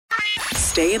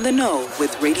Stay in the know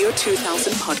with Radio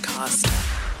 2000 podcast.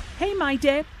 Hey,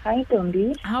 Maite. Hi,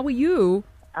 Tombi. How are you?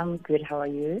 I'm good. How are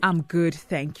you? I'm good,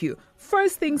 thank you.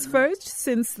 First things first,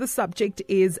 since the subject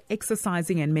is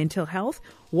exercising and mental health,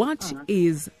 what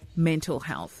is mental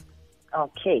health?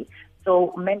 Okay.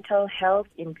 So mental health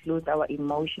includes our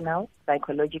emotional,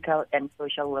 psychological, and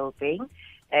social well-being,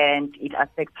 and it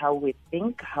affects how we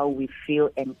think, how we feel,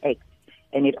 and act.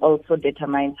 And it also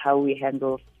determines how we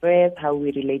handle stress, how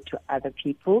we relate to other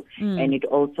people, and it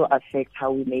also affects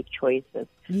how we make choices.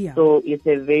 Yeah. So it's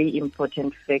a very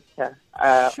important factor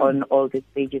on all the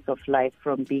stages of life,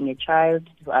 from being a child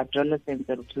to adolescence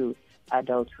and to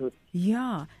adulthood.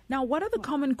 Yeah. Now, what are the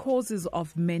common causes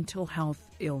of mental health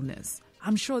illness?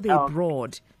 I'm sure they're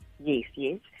broad. Yes.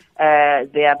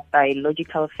 There are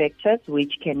biological factors,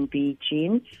 which can be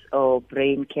genes or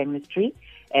brain chemistry.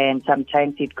 And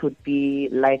sometimes it could be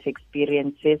life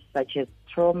experiences such as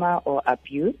trauma or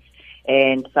abuse.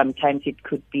 And sometimes it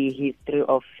could be history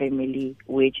of family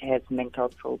which has mental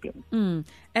problems.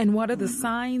 And what are the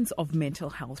signs of mental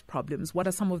health problems? What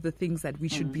are some of the things that we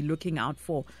should be looking out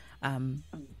for?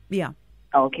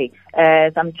 Okay.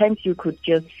 Sometimes you could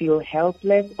just feel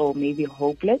helpless or maybe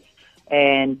hopeless.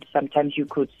 And sometimes you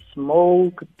could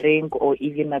smoke, drink, or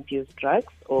even abuse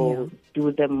drugs or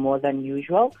do them more than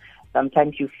usual.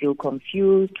 Sometimes you feel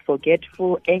confused,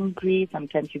 forgetful, angry.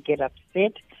 Sometimes you get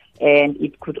upset. And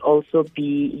it could also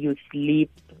be you sleep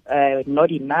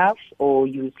not enough, or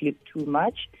you sleep too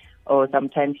much, or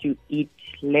sometimes you eat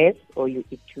less or you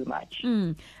eat too much.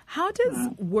 How does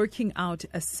working out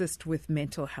assist with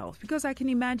mental health? Because I can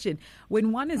imagine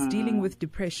when one is dealing with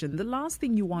depression, the last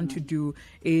thing you want to do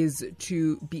is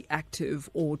to be active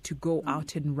or to go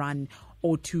out and run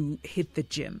or to hit the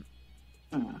gym.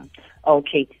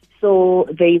 Okay, so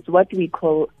there is what we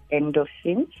call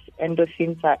endorphins.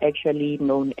 Endorphins are actually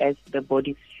known as the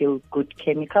body's feel-good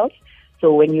chemicals.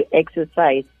 So when you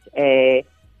exercise, they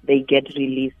get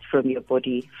released from your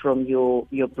body, from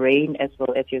your brain, as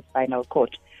well as your spinal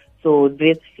cord. So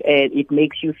this, it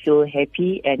makes you feel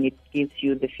happy and it gives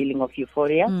you the feeling of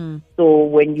euphoria. So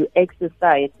when you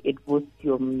exercise, it boosts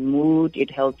your mood, it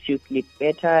helps you sleep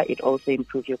better, it also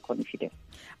improves your confidence.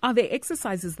 Are there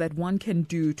exercises that one can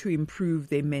do to improve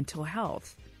their mental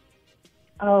health?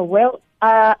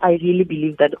 I really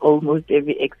believe that almost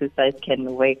every exercise can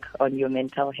work on your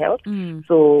mental health.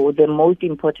 So the most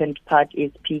important part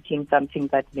is picking something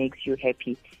that makes you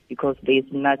happy, because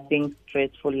there's nothing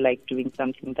stressful like doing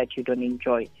something that you don't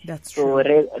enjoy. That's true.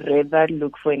 So rather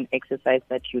look for an exercise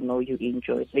that you know you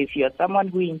enjoy. So if you're someone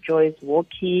who enjoys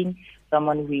walking,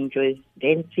 someone who enjoys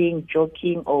dancing,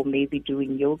 jogging, or maybe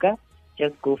doing yoga,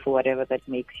 just go for whatever that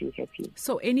makes you happy.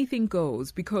 So anything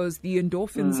goes, because the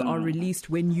endorphins are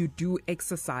released when you do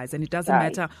exercise, and it doesn't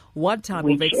matter what type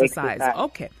of exercise.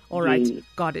 Okay. All right.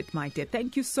 Got it, Maite.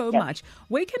 Thank you so much.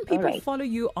 Where can people follow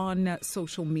you on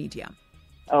social media?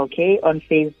 Okay. On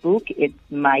Facebook, it's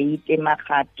Maite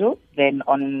Makgato. Then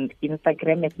on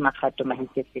Instagram, it's Makgato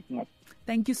Maite Fitness.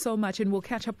 Thank you so much, and we'll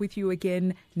catch up with you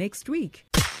again next week.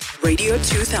 Radio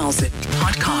 2000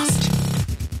 podcast.